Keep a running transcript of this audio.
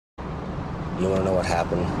You want to know what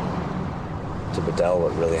happened to Bedell,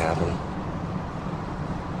 what really happened?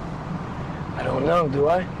 I don't know, do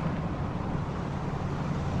I?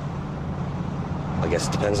 I guess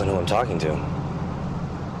it depends on who I'm talking to.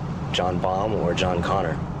 John Baum or John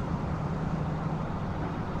Connor.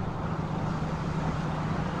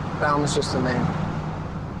 Baum is just a name.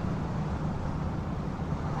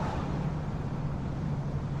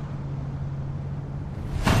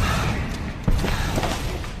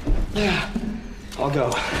 Yeah, I'll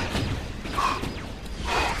go.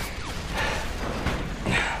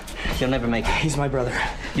 He'll never make it. He's my brother.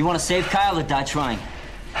 You want to save Kyle or die trying?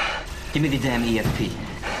 Give me the damn EFP.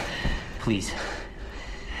 Please.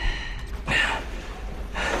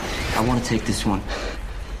 I want to take this one.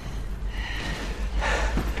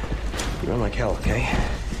 You run like hell, okay?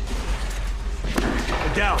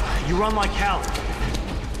 Bedell, you run like hell.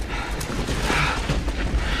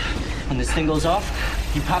 When this thing goes off,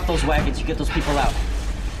 you pop those wagons, you get those people out.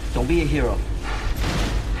 Don't be a hero.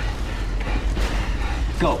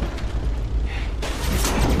 Go.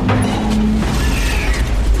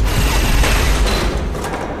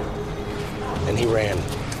 And he ran.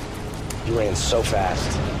 He ran so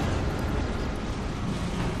fast.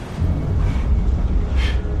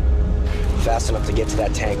 Fast enough to get to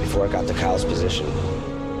that tank before it got to Kyle's position.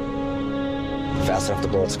 Fast enough to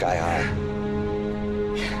blow it sky high.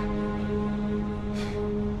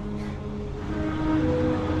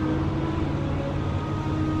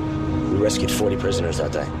 We rescued 40 prisoners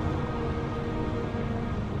that day.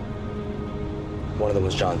 One of them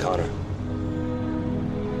was John Connor.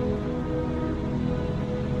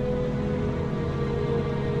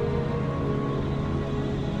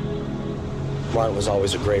 Martin was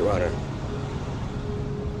always a great runner.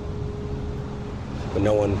 But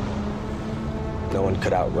no one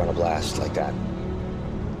could outrun a blast like that.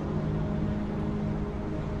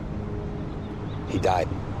 He died,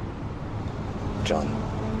 John.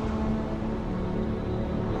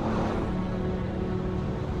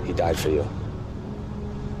 He died for you.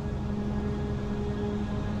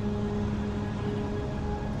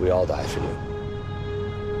 We all died for you.